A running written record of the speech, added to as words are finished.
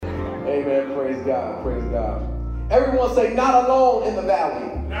Amen. Praise God. Praise God. Everyone say, not alone in the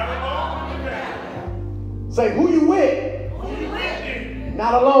valley. Not alone in the valley. Say, who you with? Who you with?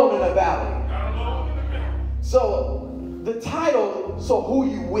 Not alone in the valley. Not alone in the valley. So the title, so who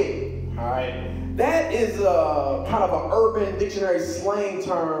you with? All right. That is kind of an urban dictionary slang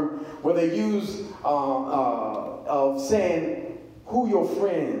term where they use of saying who your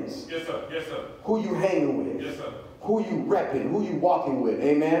friends. Yes, sir. Yes, sir. Who you hanging with. Yes, sir. Who you repping, who you walking with,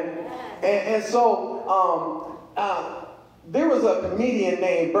 amen? And so there was a comedian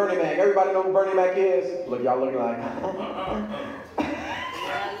named Bernie Mac. Everybody know who Bernie Mac is? Look, y'all looking like,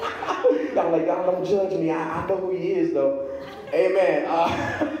 y'all don't judge me. I know who he is though, amen.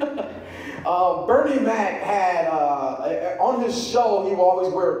 Bernie Mac had, on his show, he would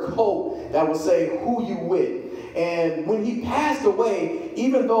always wear a coat that would say, who you with. And when he passed away,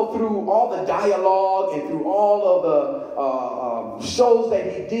 even though through all the dialogue and through all of the shows that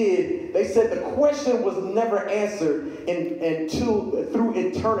he did, they said the question was never answered until through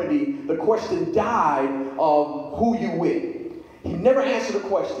eternity. The question died of who you with. He never answered the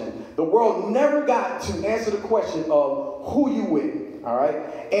question. The world never got to answer the question of who you with. All right?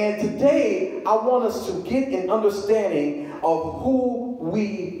 And today, I want us to get an understanding of who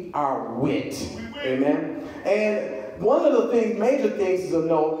we are with. Amen? And one of the things, major things to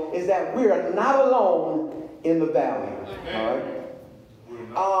know is that we are not alone in the valley. All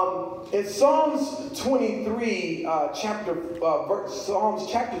right? In Psalms 23, Psalms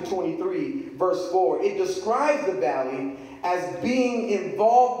chapter 23, verse 4, it describes the valley as being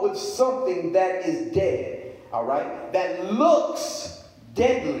involved with something that is dead. All right? That looks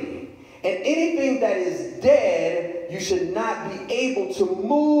deadly. And anything that is dead, you should not be able to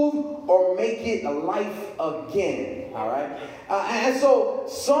move or make it life again. All right? And so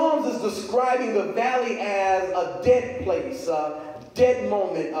Psalms is describing the valley as a dead place, a dead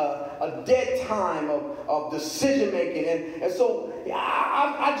moment, a dead time of decision making. And so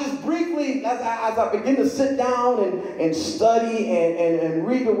I just briefly, as I begin to sit down and study and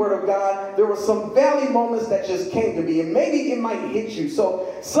read the Word of God, there were some valley moments that just came to me. And maybe it might hit you.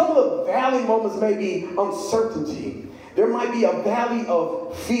 So some of the valley moments may be uncertainty. There might be a valley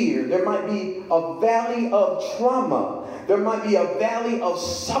of fear. There might be a valley of trauma. There might be a valley of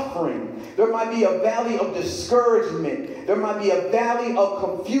suffering. There might be a valley of discouragement. There might be a valley of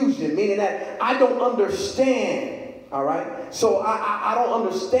confusion, meaning that I don't understand. All right? So I don't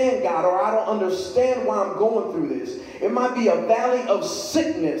understand God, or I don't understand why I'm going through this. It might be a valley of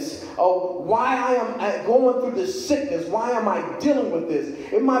sickness, of why I am going through this sickness. Why am I dealing with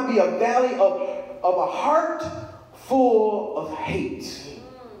this? It might be a valley of a heart full of hate.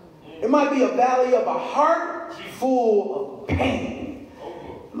 It might be a valley of a heart full of pain.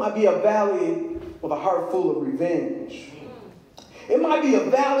 It might be a valley with a heart full of revenge. It might be a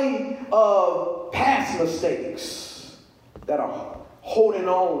valley of past mistakes that are holding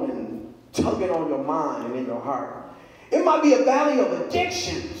on and tugging on your mind and in your heart. It might be a valley of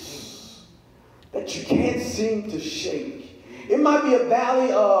addictions that you can't seem to shake. It might be a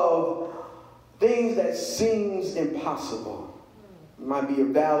valley of things that seems impossible. It might be a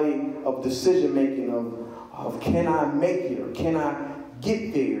valley of decision making of can I make it, or can I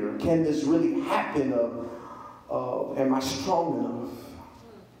get there, or can this really happen, of am I strong enough?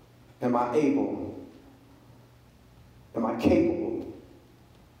 Am I able? Am I capable?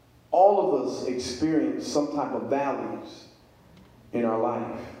 All of us experience some type of valleys in our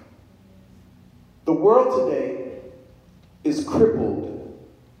life. The world today is crippled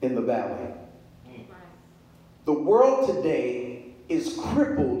in the valley. The world today is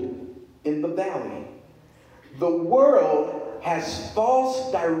crippled in the valley. The world has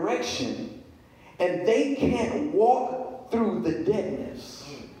false direction, and they can't walk through the deadness.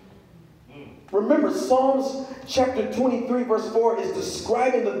 Remember, Psalms chapter 23, verse 4 is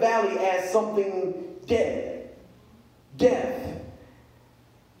describing the valley as something dead, death.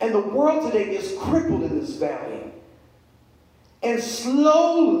 And the world today is crippled in this valley. And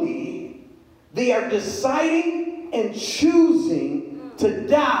slowly, they are deciding and choosing to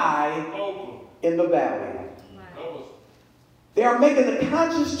die in the valley. They are making the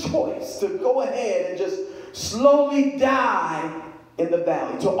conscious choice to go ahead and just slowly die in the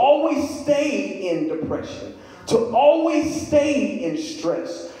valley, to always stay in depression, to always stay in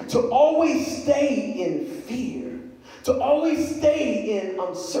stress, to always stay in fear, to always stay in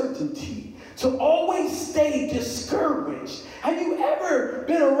uncertainty, to always stay discouraged. Have you ever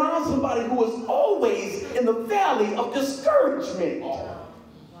been around somebody who was always in the valley of discouragement?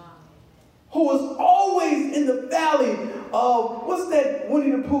 Who was always in the valley of, what's that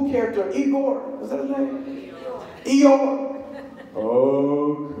Winnie the Pooh character, Igor? Is that his name? Eeyore.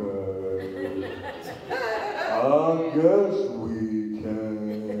 Okay. guess we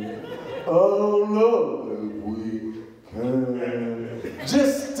can. I don't know if we can.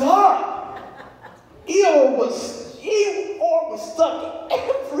 Just stop. Eeyore was stuck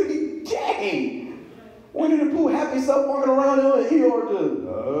every day. Winnie the Pooh happy self walking around and Eeyore just,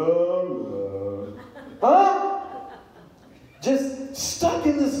 huh? Just stuck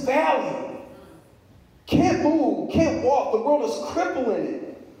in this valley. Can't move, can't walk. The world is crippling it.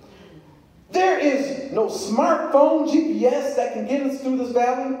 There is no smartphone, GPS that can get us through this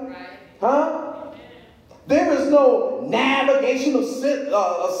valley. Huh? There is no navigational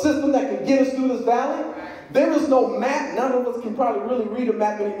system that can get us through this valley. There is no map. None of us can probably really read a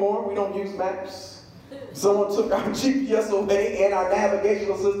map anymore. We don't use maps. Someone took our GPS away and our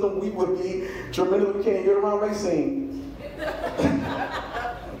navigational system, we would be tremendous. We can't get around Racine.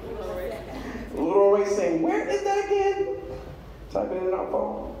 Little Racine. Where is that again? Type it in our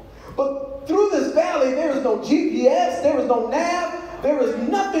phone. But through this valley, there is no GPS, there is no nav, there is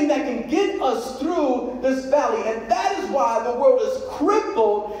nothing that can get us through this valley. And that is why the world is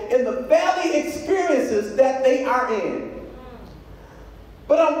crippled in the valley experiences that they are in.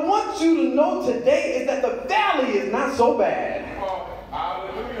 But I want you to know today is that the valley is not so bad.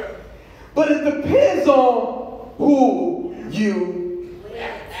 Hallelujah. But it depends on who you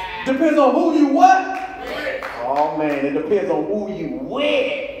depends on who you what? Oh man, it depends on who you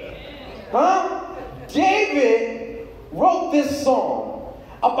with. Huh? David wrote this song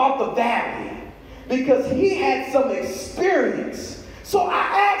about the valley because he had some experience. So I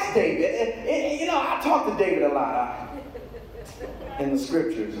asked David, and I talk to David a lot in the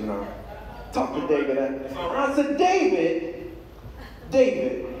scriptures, Talk to David. And I said, David,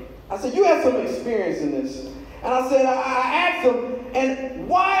 I said, you have some experience in this. And I said, I asked him, and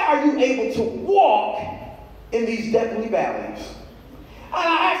why are you able to walk in these deathly valleys? And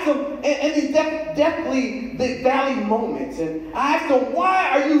I asked him, in these deathly valley moments, and I asked him, why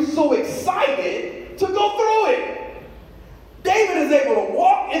are you so excited to go through it? David is able to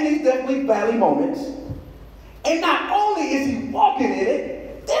walk in these deathly valley moments, and not only is he walking in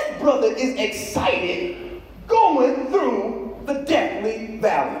it, this brother is excited going through the deathly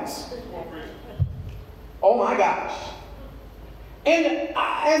valleys. Oh my gosh. And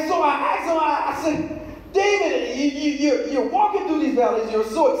so I asked him, I said, David, you're walking through these valleys. You're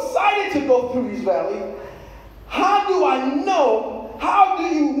so excited to go through these valleys. How do I know? How do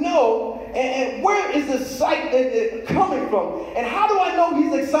you know? And where is this excitement coming from? And how do I know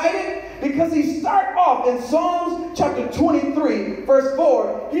he's excited? Because he starts off in Psalms chapter 23, verse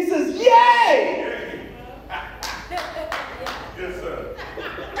 4. He says, yay! Yes, sir.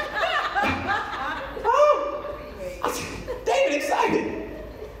 David excited.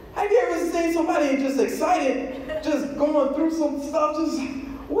 Have you ever seen somebody just excited, just going through some stuff? Just,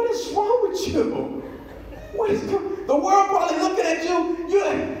 what is wrong with you? The world probably looking at you.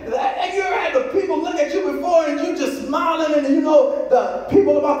 Have you ever had the people look at you before and you just smiling and the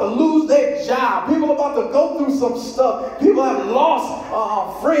people about to lose their job, people about to go through some stuff, people have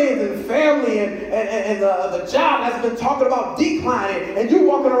lost friends and family and the job has been talking about declining and you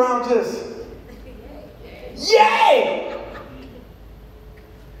walking around just, yay!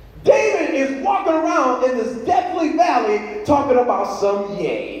 David is walking around in this deathly valley talking about some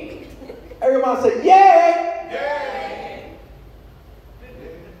yay. Everybody say, yay! Yay!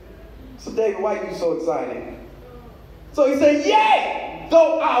 So David, why are you so excited? So he said, yay!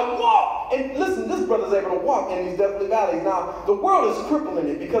 Though I walk. And listen, this brother's able to walk in these deathly valleys. Now, the world is crippling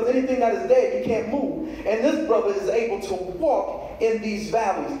it because anything that is dead, you can't move. And this brother is able to walk in these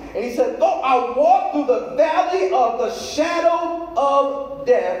valleys. And he said, though I walk through the valley of the shadow of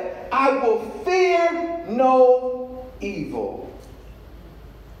death, I will fear no evil.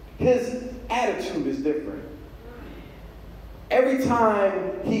 His attitude is different. Every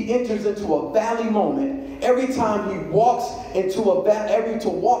time he enters into a valley moment, every time he walks into a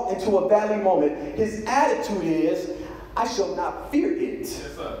valley moment, his attitude is, I shall not fear it.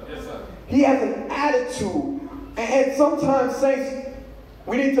 Yes, sir. Yes, sir. He has an attitude. And sometimes, saints,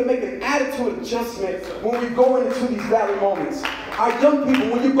 we need to make an attitude adjustment when we go into these valley moments. Our young people,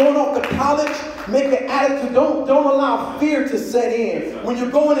 when you're going off to college, make an attitude. Don't allow fear to set in. When you're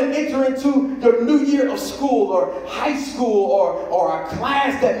going and enter into your new year of school or high school or a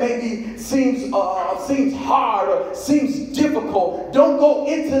class that maybe seems hard or seems difficult, don't go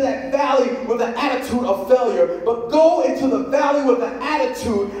into that valley with an attitude of failure, but go into the valley with an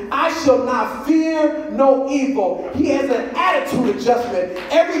attitude, I shall not fear no evil. He has an attitude adjustment.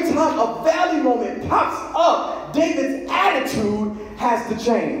 Every time a valley moment pops up, David's attitude has to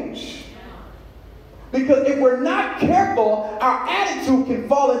change. Because if we're not careful, our attitude can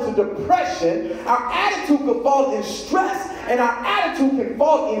fall into depression, our attitude can fall in stress, and our attitude can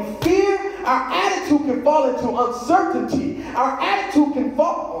fall in fear, our attitude can fall into uncertainty, our attitude can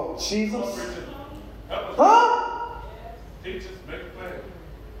fall, oh Jesus. Huh? Teach us, make it plain.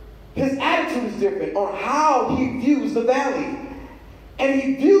 His attitude is different on how he views the valley. And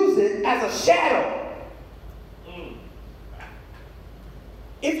he views it as a shadow.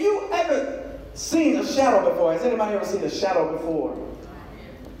 If you ever seen a shadow before, has anybody ever seen a shadow before?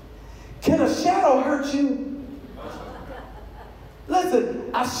 Can a shadow hurt you? Listen,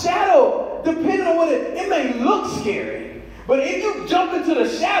 a shadow, depending on what it may look scary. But if you jump into the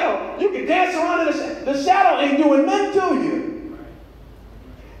shadow, you can dance around in the shadow. The shadow ain't doing nothing to you.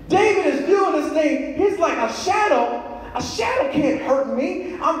 David is viewing this thing, he's like a shadow. A shadow can't hurt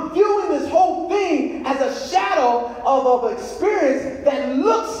me. I'm viewing this whole thing as a shadow of experience that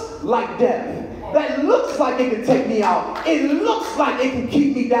looks like death. That looks like it can take me out. It looks like it can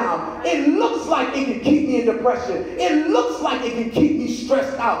keep me down. It looks like it can keep me in depression. It looks like it can keep me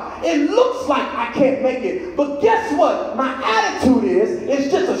stressed out. It looks like I can't make it. But guess what? My attitude is,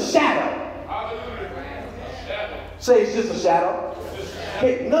 it's just a shadow. Say it's just a shadow.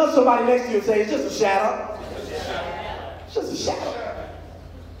 Okay, nudge somebody next to you and say it's just a shadow. It's just a shadow.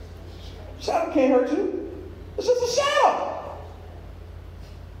 Shadow can't hurt you. It's just a shadow.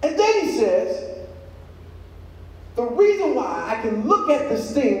 And then he says, the reason why I can look at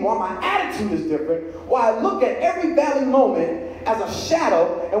this thing, why my attitude is different, why I look at every valley moment as a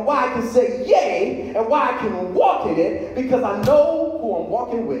shadow, and why I can say yay, and why I can walk in it, because I know who I'm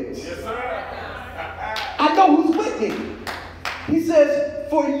walking with. Yes, sir. I know who's with me. He says,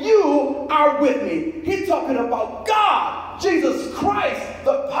 for you are with me. He's talking about God, Jesus Christ,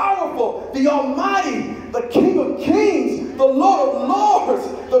 the powerful, the almighty, the King of kings, the Lord of lords,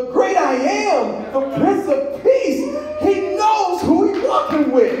 the great I am, the Prince of peace. He knows who he's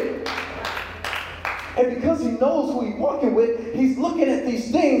walking with. And because he knows who he's walking with, he's looking at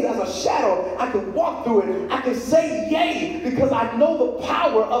these things as a shadow. I can walk through it. I can say yay because I know the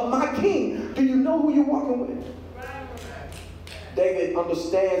power of my King. Do you know who you're walking with? David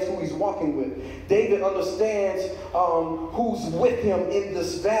understands who he's walking with. David understands who's with him in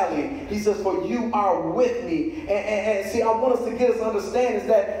this valley. He says, for you are with me. And see, I want us to get us to understand is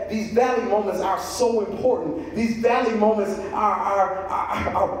that these valley moments are so important. These valley moments are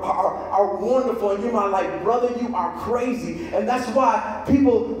wonderful. And you're like, brother, you are crazy. And that's why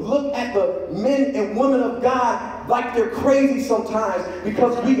people look at the men and women of God like they're crazy sometimes,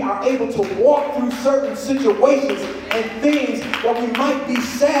 because we are able to walk through certain situations and things that we might be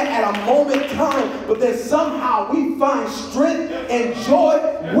sad at a moment in time, but then somehow we find strength and joy.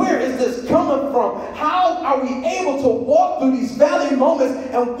 Where is this coming from? How are we able to walk through these valley moments,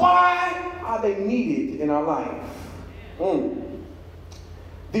 and why are they needed in our life?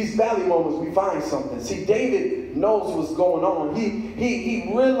 These valley moments, we find something. See, David knows what's going on.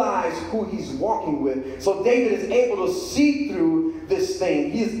 He realized who he's walking with. So David is able to see through this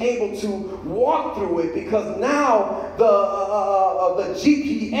thing. He is able to walk through it because now the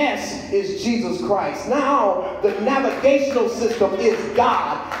GPS is Jesus Christ. Now the navigational system is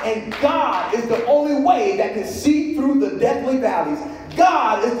God. And God is the only way that can see through the deathly valleys.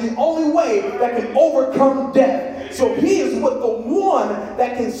 God is the only way that can overcome death. So he is with the one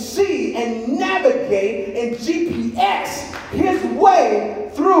that can see and navigate and GPS his way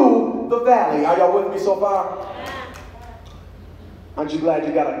through the valley. Are y'all with me so far? Aren't you glad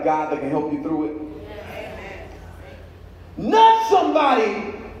you got a God that can help you through it? Not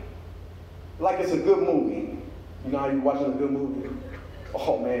somebody like it's a good movie. You know how you're watching a good movie?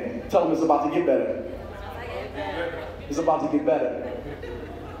 Oh man, tell them it's about to get better. It's about to get better.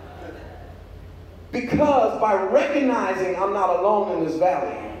 Because by recognizing I'm not alone in this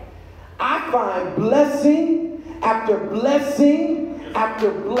valley, I find blessing after blessing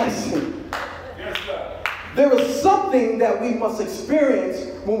after blessing. Yes, sir. There is something that we must experience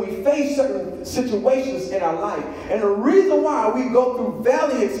when we face certain situations in our life. And the reason why we go through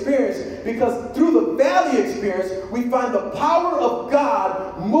valley experience, because through the valley experience, we find the power of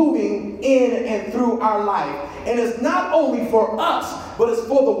God moving in and through our life. And it's not only for us, but it's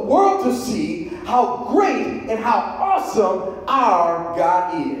for the world to see how great and how awesome our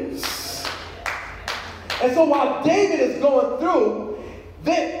God is. And so while David is going through,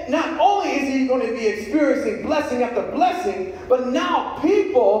 then not only is he going to be experiencing blessing after blessing, but now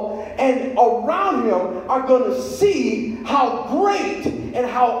people and around him are going to see how great and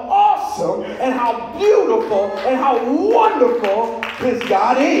how awesome and how beautiful and how wonderful his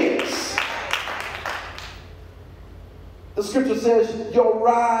God is. The scripture says, your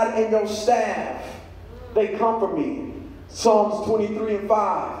rod and your staff, they comfort me. Psalms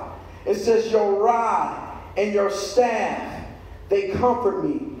 23:5. It says, your rod and your staff, they comfort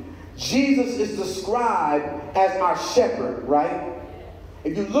me. Jesus is described as our shepherd, right?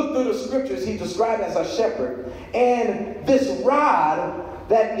 If you look through the scriptures, he's described as a shepherd. And this rod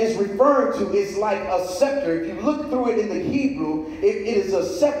that is referred to is like a scepter. If you look through it in the Hebrew, it is a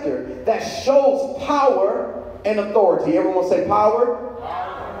scepter that shows power and authority. Everyone say power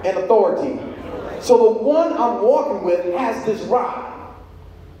and authority. So the one I'm walking with has this rod.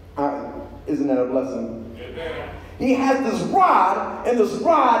 Isn't that a blessing? He has this rod, and this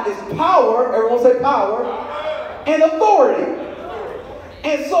rod is power. Everyone say power and authority.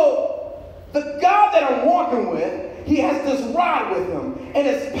 And so the God that I'm walking with, he has this rod with him, and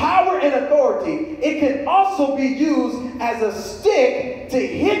it's power and authority. It can also be used as a stick to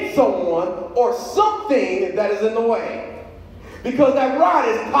hit someone or something that is in the way. Because that rod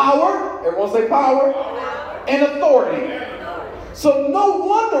is power, everyone say power, and authority. So no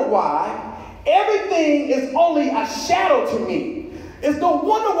wonder why everything is only a shadow to me. It's no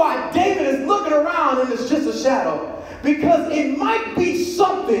wonder why David is looking around and it's just a shadow. Because it might be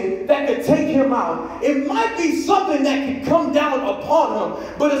something that could take him out. It might be something that could come down upon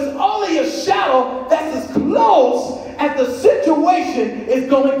him. But it's only a shadow that's as close as the situation is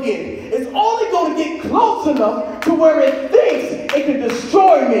going to get. It's only going to get close enough to where it thinks it can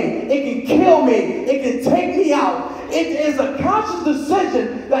destroy me. It can kill me. It can take me out. It is a conscious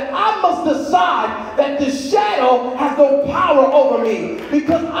decision that I must decide that the shadow has no power over me.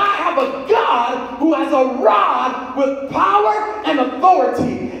 Because I have a God who has a rod with power and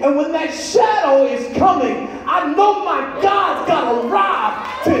authority. And when that shadow is coming, I know my God's got a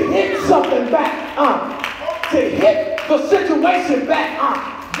rod to hit something back, to hit the situation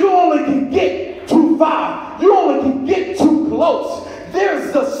back. You only can get too far. You only can get too close.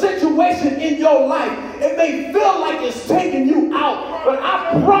 There's a situation in your life. It may feel like it's taking you out, but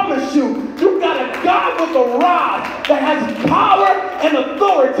I promise you, you got a God with a rod that has power and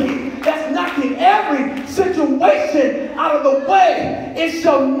authority that's knocking every situation out of the way. It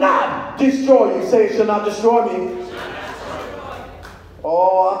shall not destroy you. Say, it shall not destroy me.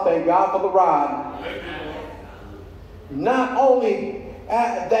 Oh, I thank God for the rod. Not only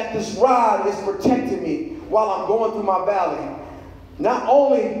that this rod is protecting me while I'm going through my valley. Not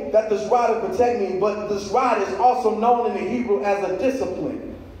only that this rod is protecting me, but this rod is also known in the Hebrew as a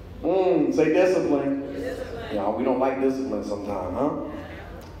discipline. Say discipline. Yeah, we don't like discipline sometimes, huh?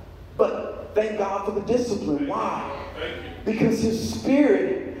 But thank God for the discipline. Why? Because his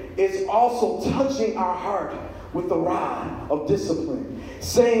spirit is also touching our heart with the rod of discipline.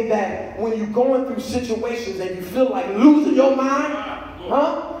 Saying that when you're going through situations and you feel like losing your mind,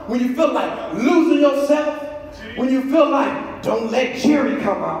 when you feel like losing yourself, when you feel like don't let Jerry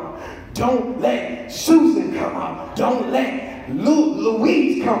come out, don't let Susan come out, don't let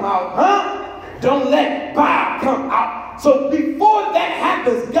Louise come out, don't let Bob come out. So before that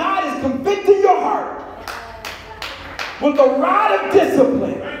happens, God is convicting your heart with a rod of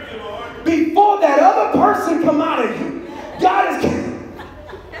discipline. Before that other person come out of you, God is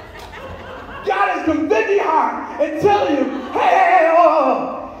convicting your heart and telling you, hey,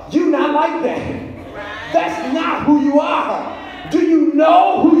 you not like that. That's not who you are. Do you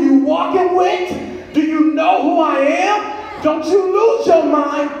know who you walking with? Do you know who I am? Don't you lose your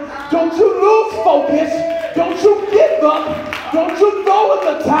mind. Don't you lose focus. Don't you give up. Don't you throw in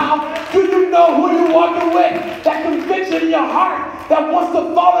the towel. Do you know who you're walking with? That conviction in your heart that wants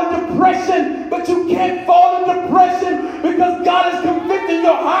to fall in depression, but you can't fall in depression because God is convicting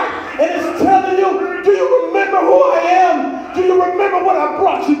your heart and is telling you, do you remember who I am? Do you remember what I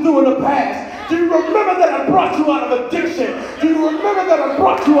brought you through in the past? Do you remember that I brought you out of addiction? Do you remember that I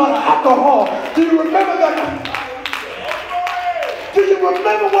brought you out of alcohol? Do you remember Do you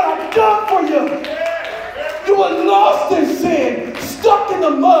remember what I've done for you? You were lost in sin, stuck in the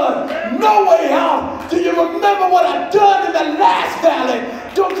mud, no way out. Do you remember what I've done in the last valley?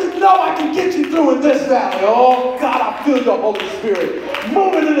 Don't you know I can get you through in this valley? Oh God, I feel your Holy Spirit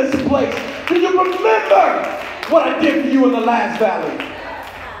moving in this place. Do you remember what I did for you in the last valley?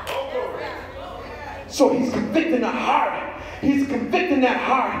 So he's convicting the heart. He's convicting that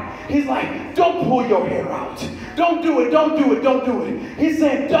heart. He's like, don't pull your hair out. Don't do it, don't do it, don't do it. He's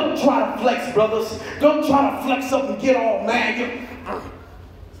saying, don't try to flex, brothers. Don't try to flex up and get all mad.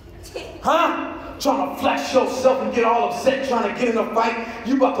 trying to flex yourself and get all upset, trying to get in a fight.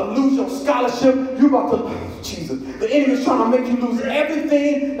 You about to lose your scholarship. You about to, Jesus. The enemy is trying to make you lose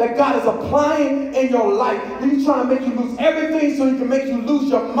everything that God is applying in your life. He's trying to make you lose everything so he can make you lose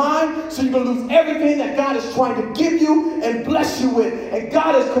your mind, so you can lose everything that God is trying to give you and bless you with. And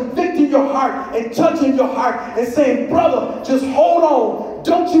God is convicting your heart and touching your heart and saying, brother, just hold on.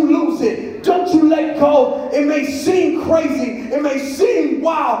 Don't you lose it. Don't you let go. It may seem crazy. It may seem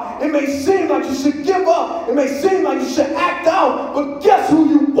wild. It may seem like you should give up. It may seem like you should act out. But guess who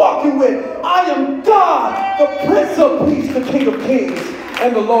you're walking with? I am God, the Prince of Peace, the King of Kings,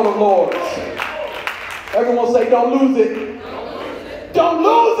 and the Lord of Lords. Everyone say, don't lose it. Don't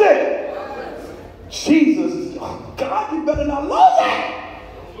lose it. Jesus. Oh, God, you better not lose it.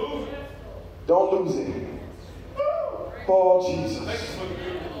 Don't lose it. Oh, Jesus.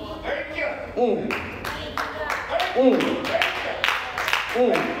 Thank you. Thank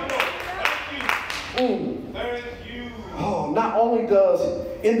you. Oh, not only does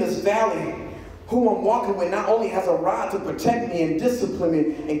in this valley, who I'm walking with not only has a rod to protect me and discipline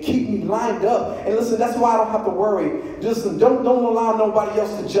me and keep me lined up. And listen, that's why I don't have to worry. Listen, don't allow nobody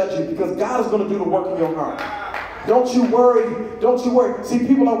else to judge you, because God is going to do the work in your heart. Don't you worry. Don't you worry. See,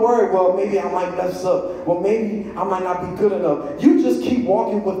 people are worried, well, maybe I might mess up. Well, maybe I might not be good enough. You just keep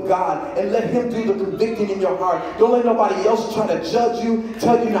walking with God and let him do the convicting in your heart. Don't let nobody else try to judge you,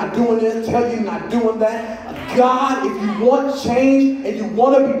 tell you not doing this, tell you not doing that. God, if you want change and you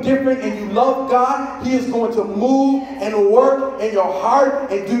want to be different and you love God, he is going to move and work in your heart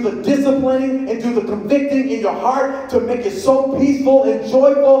and do the disciplining and do the convicting in your heart to make it so peaceful and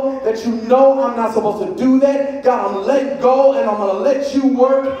joyful that you know I'm not supposed to do that. God, I'm letting go and I'm going to let you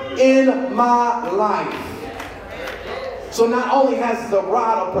work in my life. So not only has the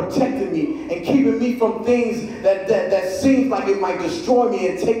rod of protecting me and keeping me from things that seems like it might destroy me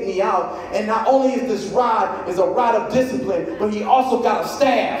and take me out, and not only is this rod is a rod of discipline, but he also got a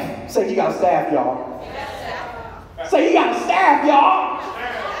staff. Say he got a staff, y'all. Say he got a staff, y'all.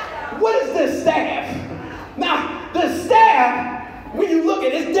 What is this staff? Now, the staff, when you look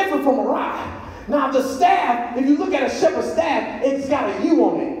at it, it's different from a rod. Now, the staff, if you look at a shepherd's staff, it's got a U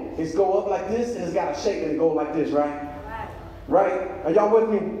on it. It's go up like this, and it's got a shape and it go like this, right? Right? Are y'all with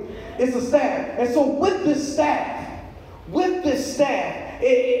me? It's a staff. And so with this staff,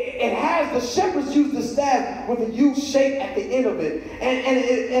 it has, the shepherds use the staff with a U shape at the end of it.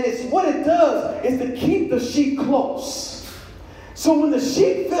 And it's what it does is to keep the sheep close. So when the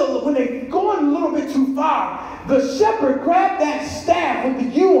sheep feel, when they're going a little bit too far, the shepherd grabbed that staff with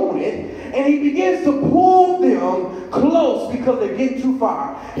the U on it, and he begins to pull them close because they're getting too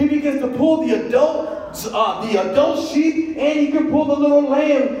far. He begins to pull the adult sheep, and he can pull the little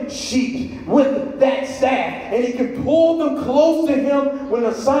lamb sheep with that staff, and he can pull them close to him when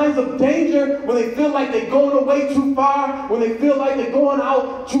the signs of danger, when they feel like they're going away too far, when they feel like they're going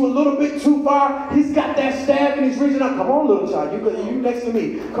out to a little bit too far. He's got that staff and he's reaching out. Come on, little child, you next to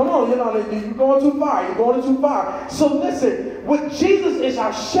me. Come on, you're going too far. You're going too far. So listen, with Jesus is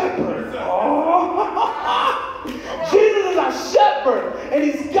our shepherd. Oh. Jesus is our shepherd, and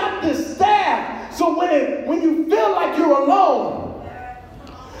he's got this staff. So when you feel like you're alone,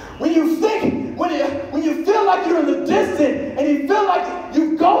 when you feel like you're in the distance, and you feel like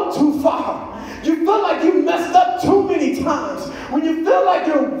you've gone too far, you feel like you've messed up too many times, when you feel like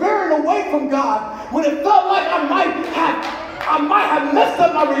you're veering away from God, when it felt like I might have messed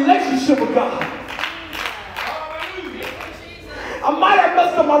up my relationship with God, I might have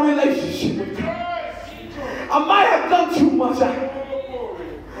messed up my relationship with God, I might have done too much,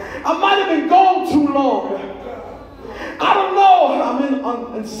 I might have been gone too long, I don't know, I'm in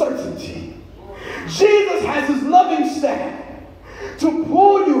uncertainty. Jesus has his loving staff to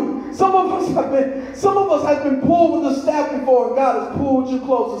pull you. Some of us have been pulled with the staff before, and God has pulled you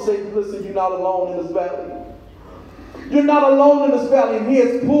close and said, listen, you're not alone in this valley. You're not alone in this valley, and he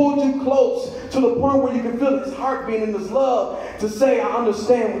has pulled you close to the point where you can feel his heartbeat and his love to say, I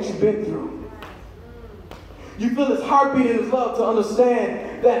understand what you've been through. You feel his heartbeat and his love to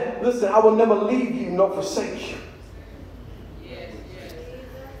understand that, listen, I will never leave you nor forsake you.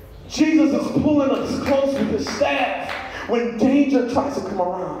 Jesus is pulling us close with his staff when danger tries to come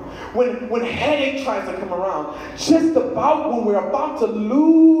around, when headache tries to come around. Just about when we're about to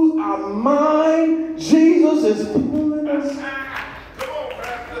lose our mind, Jesus is pulling us. Come on,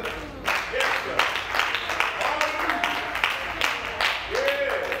 Pastor. Yes, sir.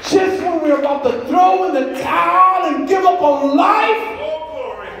 Yeah. Just when we're about to throw in the towel and give up on life,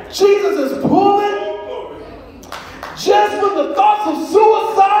 Jesus is pulling. Just when the thoughts of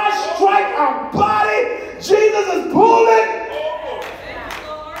suicide strike our body, Jesus is pulling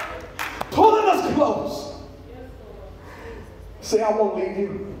us won't leave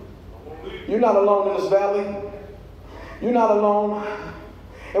you. You're not alone in this valley. You're not alone.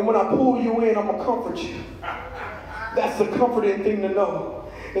 And when I pull you in, I'm going to comfort you. That's the comforting thing to know.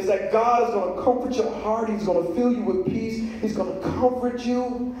 Is that God is going to comfort your heart. He's going to fill you with peace. He's going to comfort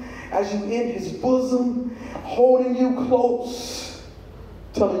you as you in his bosom, holding you close,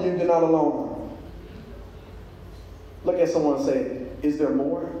 telling you you're not alone. Look at someone and say, is there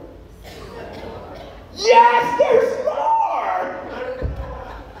more? Yes, there's more.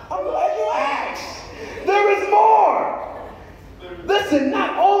 I'm glad you asked. There is more. Listen,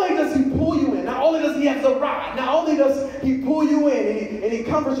 not only does he pull you in, not only does he have the rod, not only does he pull you in and he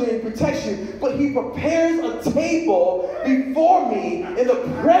comforts you and he protects you, but he prepares a table before me in the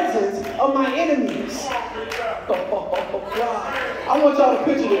presence of my enemies. Oh, God. I want y'all to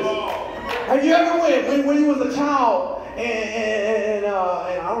picture this. Have you ever went when you was a child and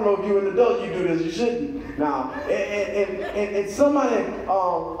I don't know if you're an adult, you do this, you shouldn't. Now, and somebody,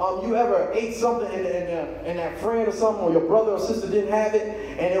 you ever ate something and that friend or something, or your brother or sister didn't have it,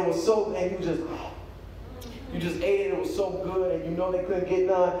 and it was so, and you just ate it, it was so good, and you know they couldn't get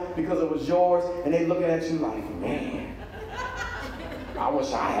none because it was yours, and they looking at you like, man, I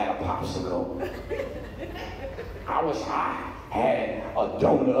wish I had a popsicle. I wish I had a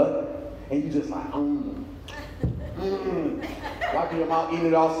donut. And you just like, wiping your mouth, eating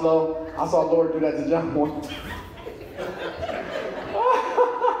it all slow. I saw Lord do that to John once.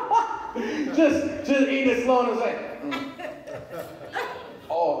 just eating it slow and it's like,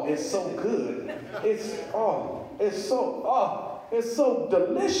 oh, it's so good. It's so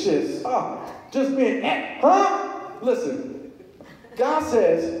delicious. Just being, Listen, God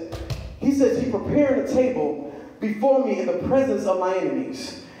says, he says he prepared a table before me in the presence of my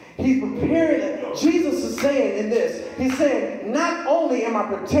enemies. He's preparing it. Jesus is saying in this, he's saying, not only am I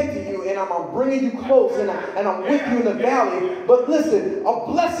protecting you and I'm bringing you close and I'm with you in the valley, but listen,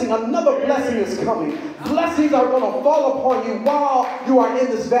 another blessing is coming. Blessings are going to fall upon you while you are in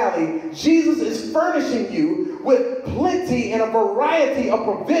this valley. Jesus is furnishing you with plenty and a variety of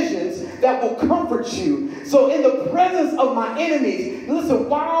provisions that will comfort you. So in the presence of my enemies, listen,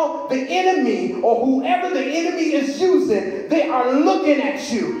 while the enemy or whoever the enemy is using, they are looking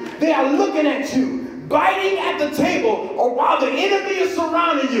at you. They are looking at you, biting at the table, or while the enemy is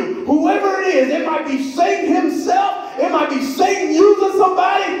surrounding you, whoever it is, it might be Satan himself, it might be Satan using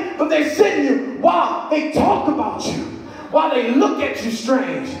somebody, but they're sitting you while they talk about you, while they look at you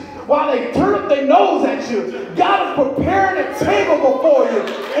strange, while they turn up their nose at you. God is preparing a table before you,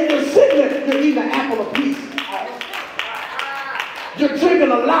 and you're sitting there, you're eating an apple of peace. You're drinking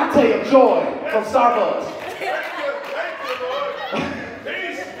a latte of joy from Starbucks.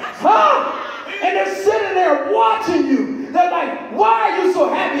 And they're sitting there watching you. They're like, why are you so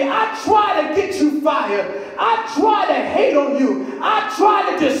happy? I try to get you fired. I try to hate on you. I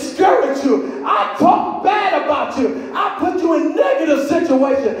try to discourage you. I talk bad about you. I put you in negative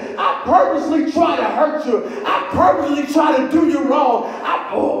situations. I purposely try to hurt you. I purposely try to do you wrong.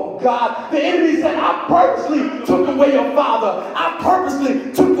 Oh God, the enemy said, I purposely took away your father. I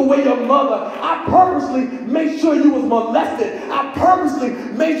purposely took away your mother. I purposely made sure you was molested. I purposely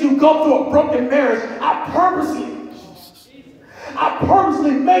made you go through a broken marriage. I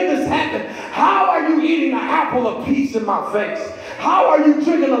purposely made this happen. How are you eating an apple of peace in my face? How are you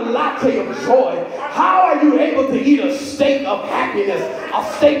drinking a latte of joy? How are you able to eat a steak of happiness, a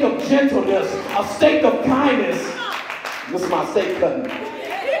steak of gentleness, a steak of kindness? This is my steak cutting.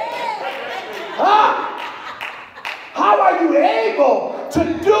 How are you able to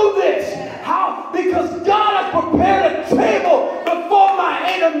do this? How? Because God has prepared a table before my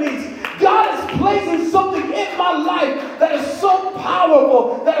enemies. God is placing something in my life that is so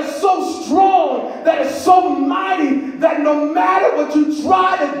powerful, that is so strong, that is so mighty, that no matter what you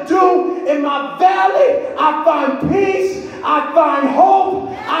try to do in my valley, I find peace, I find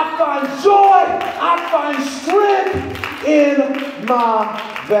hope, I find joy, I find strength in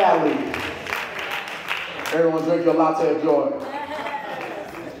my valley. Everyone drink your latte of joy.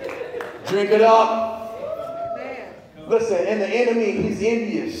 Drink it up. Listen, and the enemy, he's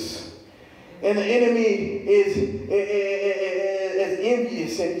envious. And the enemy is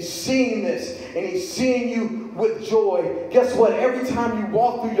envious, and he's seeing this, and he's seeing you with joy. Guess what? Every time you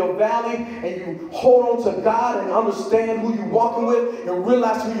walk through your valley and you hold on to God and understand who you're walking with and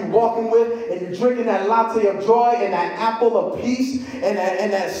realize who you're walking with, and you're drinking that latte of joy and that apple of peace and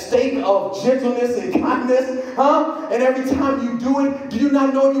that steak of gentleness and kindness, and every time you do it, do you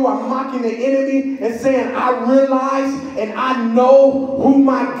not know you are mocking the enemy and saying, I realize and I know who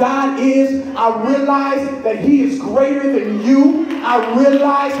my God is. I realize that he is greater than you. I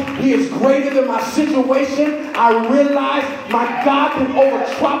realize He is greater than my situation. I realize my God can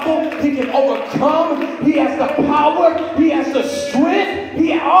overtrample. He can overcome. He has the power. He has the strength. He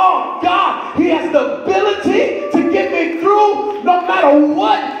has the ability to get me through no matter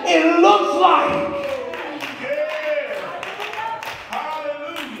what it looks like.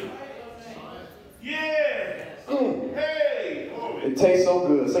 It tastes so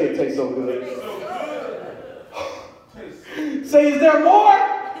good. Say it tastes so good. Say, is there more?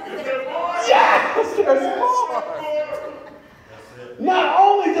 Yes, there's more. Not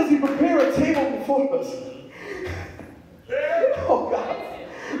only does He prepare a table before us. Oh,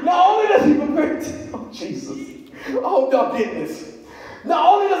 God. Not only does He prepare a table. Oh, Jesus. I hope y'all get this. Not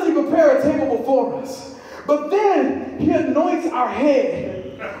only does He prepare a table before us, but then He anoints our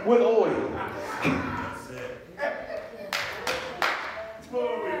head with oil.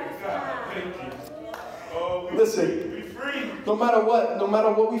 Listen, no matter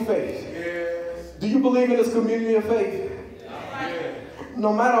what we face, do you believe in this community of faith?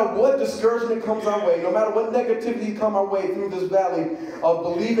 No matter what discouragement comes our way, no matter what negativity come our way through this valley of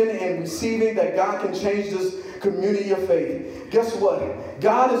believing and receiving that God can change this community of faith, guess what?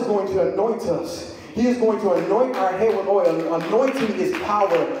 God is going to anoint us. He is going to anoint our head with oil. Anointing is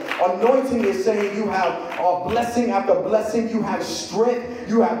power. Anointing is saying you have blessing after blessing. You have strength.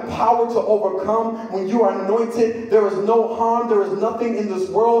 You have power to overcome. When you are anointed, there is no harm. There is nothing in this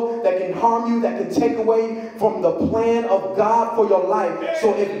world that can harm you, that can take away from the plan of God for your life.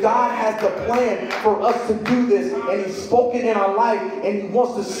 So if God has the plan for us to do this, and He's spoken in our life, and He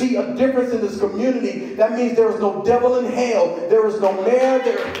wants to see a difference in this community, that means there is no devil in hell. There is no mayor.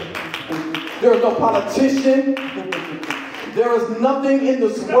 There is no politician. There is nothing in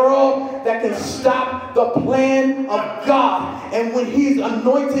this world that can stop the plan of God. And when He's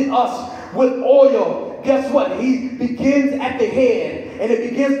anointed us with oil, guess what? He begins at the head, and it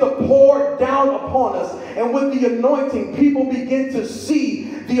begins to pour down upon us. And with the anointing, people begin to see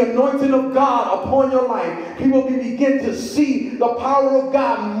the anointing of God upon your life. People begin to see the power of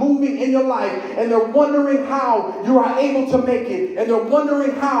God moving in your life, and they're wondering how you are able to make it, and they're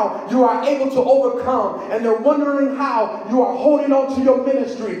wondering how you are able to overcome, and they're wondering how you are holding on to your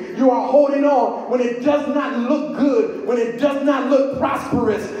ministry. You are holding on when it does not look good, when it does not look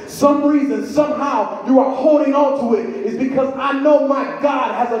prosperous. Some reason, somehow, you are holding on to it is because I know my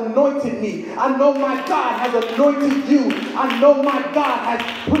God has anointed me. I know my God has anointed you. I know my God has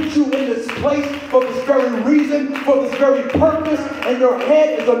put you in this place for this very reason, for this very purpose, and your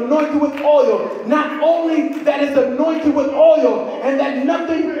head is anointed with oil. Not only that it's anointed with oil and that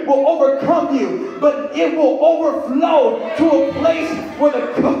nothing will overcome you, but it will overflow to a place where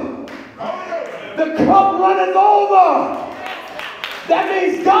the cup runneth over. That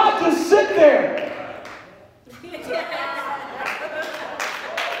means God just sit there.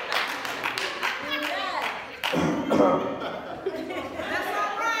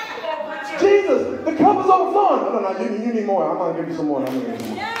 Jesus, the cup is overflowing. No, you need more. I'm going to give you some more. But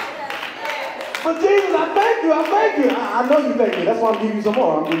Jesus, I thank you. I know you thank me. That's why I'm giving you some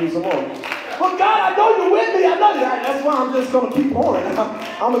more. But God, I know you're with me. I know you. That's why I'm just going to keep pouring. It's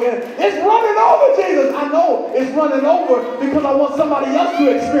running over, Jesus. I know it's running over because I want somebody else to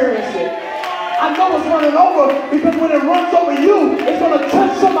experience it. I know it's running over because when it runs over you, it's going to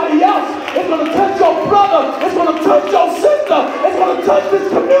touch somebody else. It's going to touch your brother. It's going to touch your sister. It's going to touch this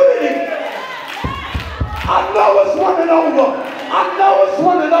community. I know it's running over. I know it's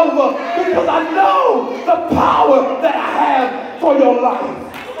running over because I know the power that I have for your life.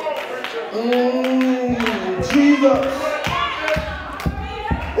 Jesus.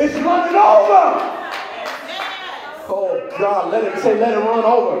 It's running over. Oh God, let it run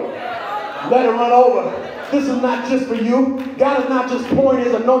over. Let it run over. This is not just for you. God is not just pouring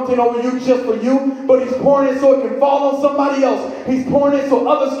His anointing over you just for you, but He's pouring it so it can fall on somebody else. He's pouring it so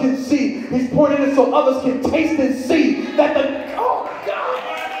others can see. He's pouring it so others can taste and see that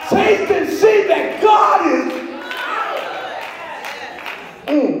taste and see that God is.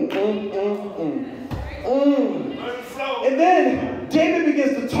 And then David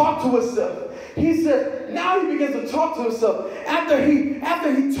begins to talk to himself. He says, now he begins to talk to himself. After he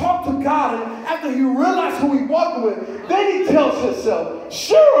talked to God and after he realized who he walked with, then he tells himself,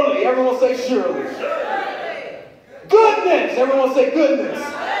 surely, everyone say surely. Goodness, everyone say goodness.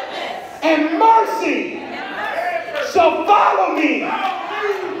 And mercy shall follow me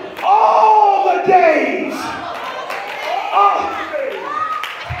all the days.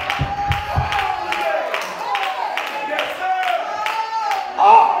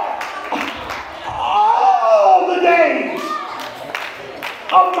 All the days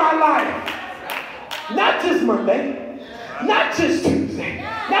of my life. Not just Monday, Not just Tuesday,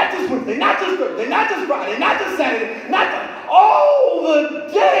 not just Wednesday, not just Thursday, not just Friday, not just Saturday, not just all the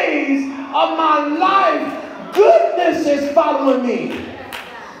days of my life. Goodness is following me.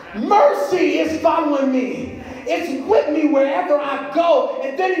 Mercy is following me. It's with me wherever I go.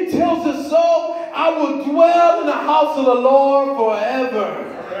 And then he tells us so, I will dwell in the house of the Lord forever.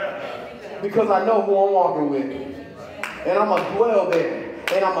 Because I know who I'm walking with. And I'm going to dwell there.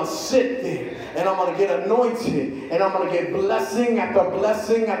 And I'm going to sit there. And I'm going to get anointed. And I'm going to get blessing after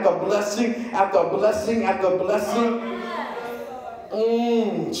blessing after blessing after blessing after blessing.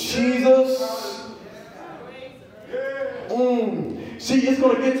 Jesus. See, it's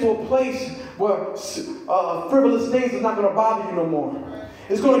going to get to a place where frivolous things is not going to bother you no more.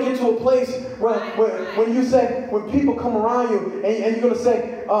 It's going to get to a place where when you say, when people come around you and you're going to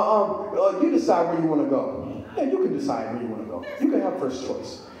say, you decide where you want to go. Yeah, you can decide where you want to go. You can have first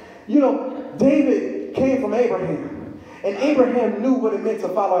choice. You know, David came from Abraham. And Abraham knew what it meant to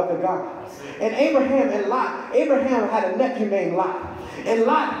follow after God. And Abraham and Lot, Abraham had a nephew named Lot. And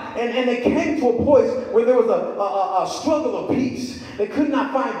Lot, and they came to a point where there was a struggle of peace. They could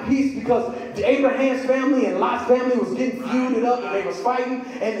not find peace because Abraham's family and Lot's family was getting feuded up and they was fighting.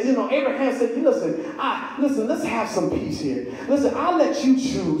 And, you know, Abraham said, listen, let's have some peace here. Listen, I'll let you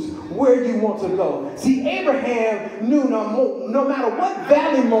choose where you want to go. See, Abraham knew no matter what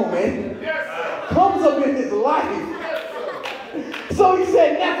valley moment comes up in his life. So he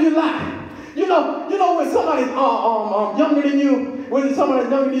said, nephew Lot, you know when somebody's younger than you, when somebody's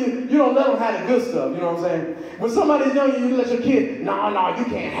younger than you, you don't let them have the good stuff, you know what I'm saying? When somebody's younger than you, you let your kid, no, you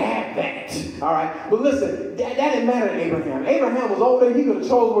can't have that, all right? But listen, that didn't matter to Abraham. Abraham was older, he could have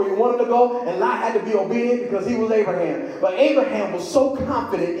chose where he wanted to go, and Lot had to be obedient because he was Abraham. But Abraham was so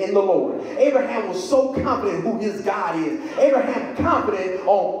confident in the Lord. Abraham was so confident who his God is. Abraham confident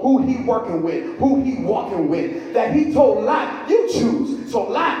on who he working with, who he walking with, that he told Lot, you choose. So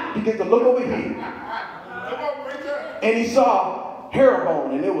Lot began to look over here. And he saw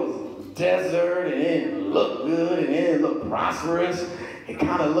Jeroboam, and it was desert, and it didn't look good, and it didn't look prosperous. It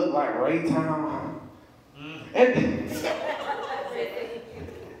kind of looked like Raytown. And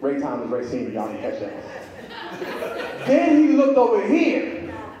Raytown is Racine, y'all didn't catch that. Then he looked over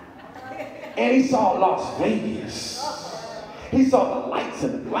here, and he saw Las Vegas. He saw the lights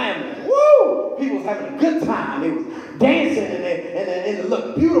and the glamour. Woo! People was having a good time. They was dancing, and it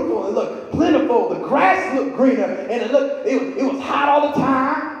looked beautiful. It looked plentiful. The grass looked greener, and it was hot all the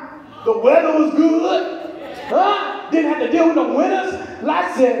time. The weather was good. Didn't have to deal with the winters.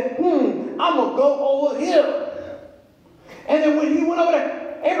 Lot said, I'm gonna go over here. And then when he went over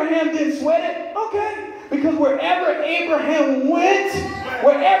there, Abraham didn't sweat it. Okay. Because wherever Abraham went,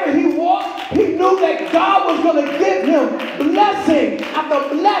 wherever he walked, he knew that God was going to give him blessing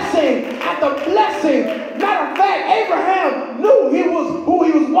after blessing after blessing. Matter of fact, Abraham knew who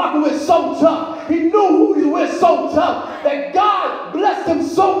he was walking with so tough. He knew who he was with so tough that God blessed him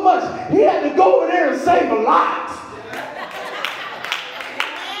so much, he had to go over there and save a lot.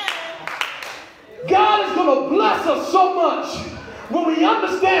 God is going to bless us so much when we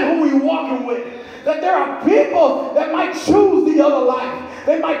understand who we're walking with. That there are people that might choose the other life.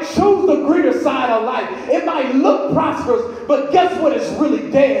 They might choose the greener side of life. It might look prosperous, but guess what? It's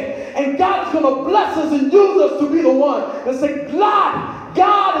really dead. And God is going to bless us and use us to be the one that say, God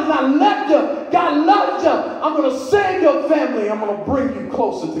has not left you. God loves you. I'm going to save your family. I'm going to bring you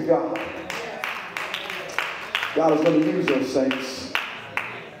closer to God. God is going to use those saints.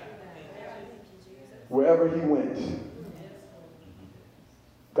 Wherever he went,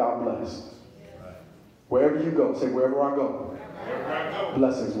 God blessed. Wherever you go, say, wherever I go,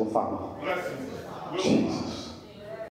 blessings will follow. Jesus.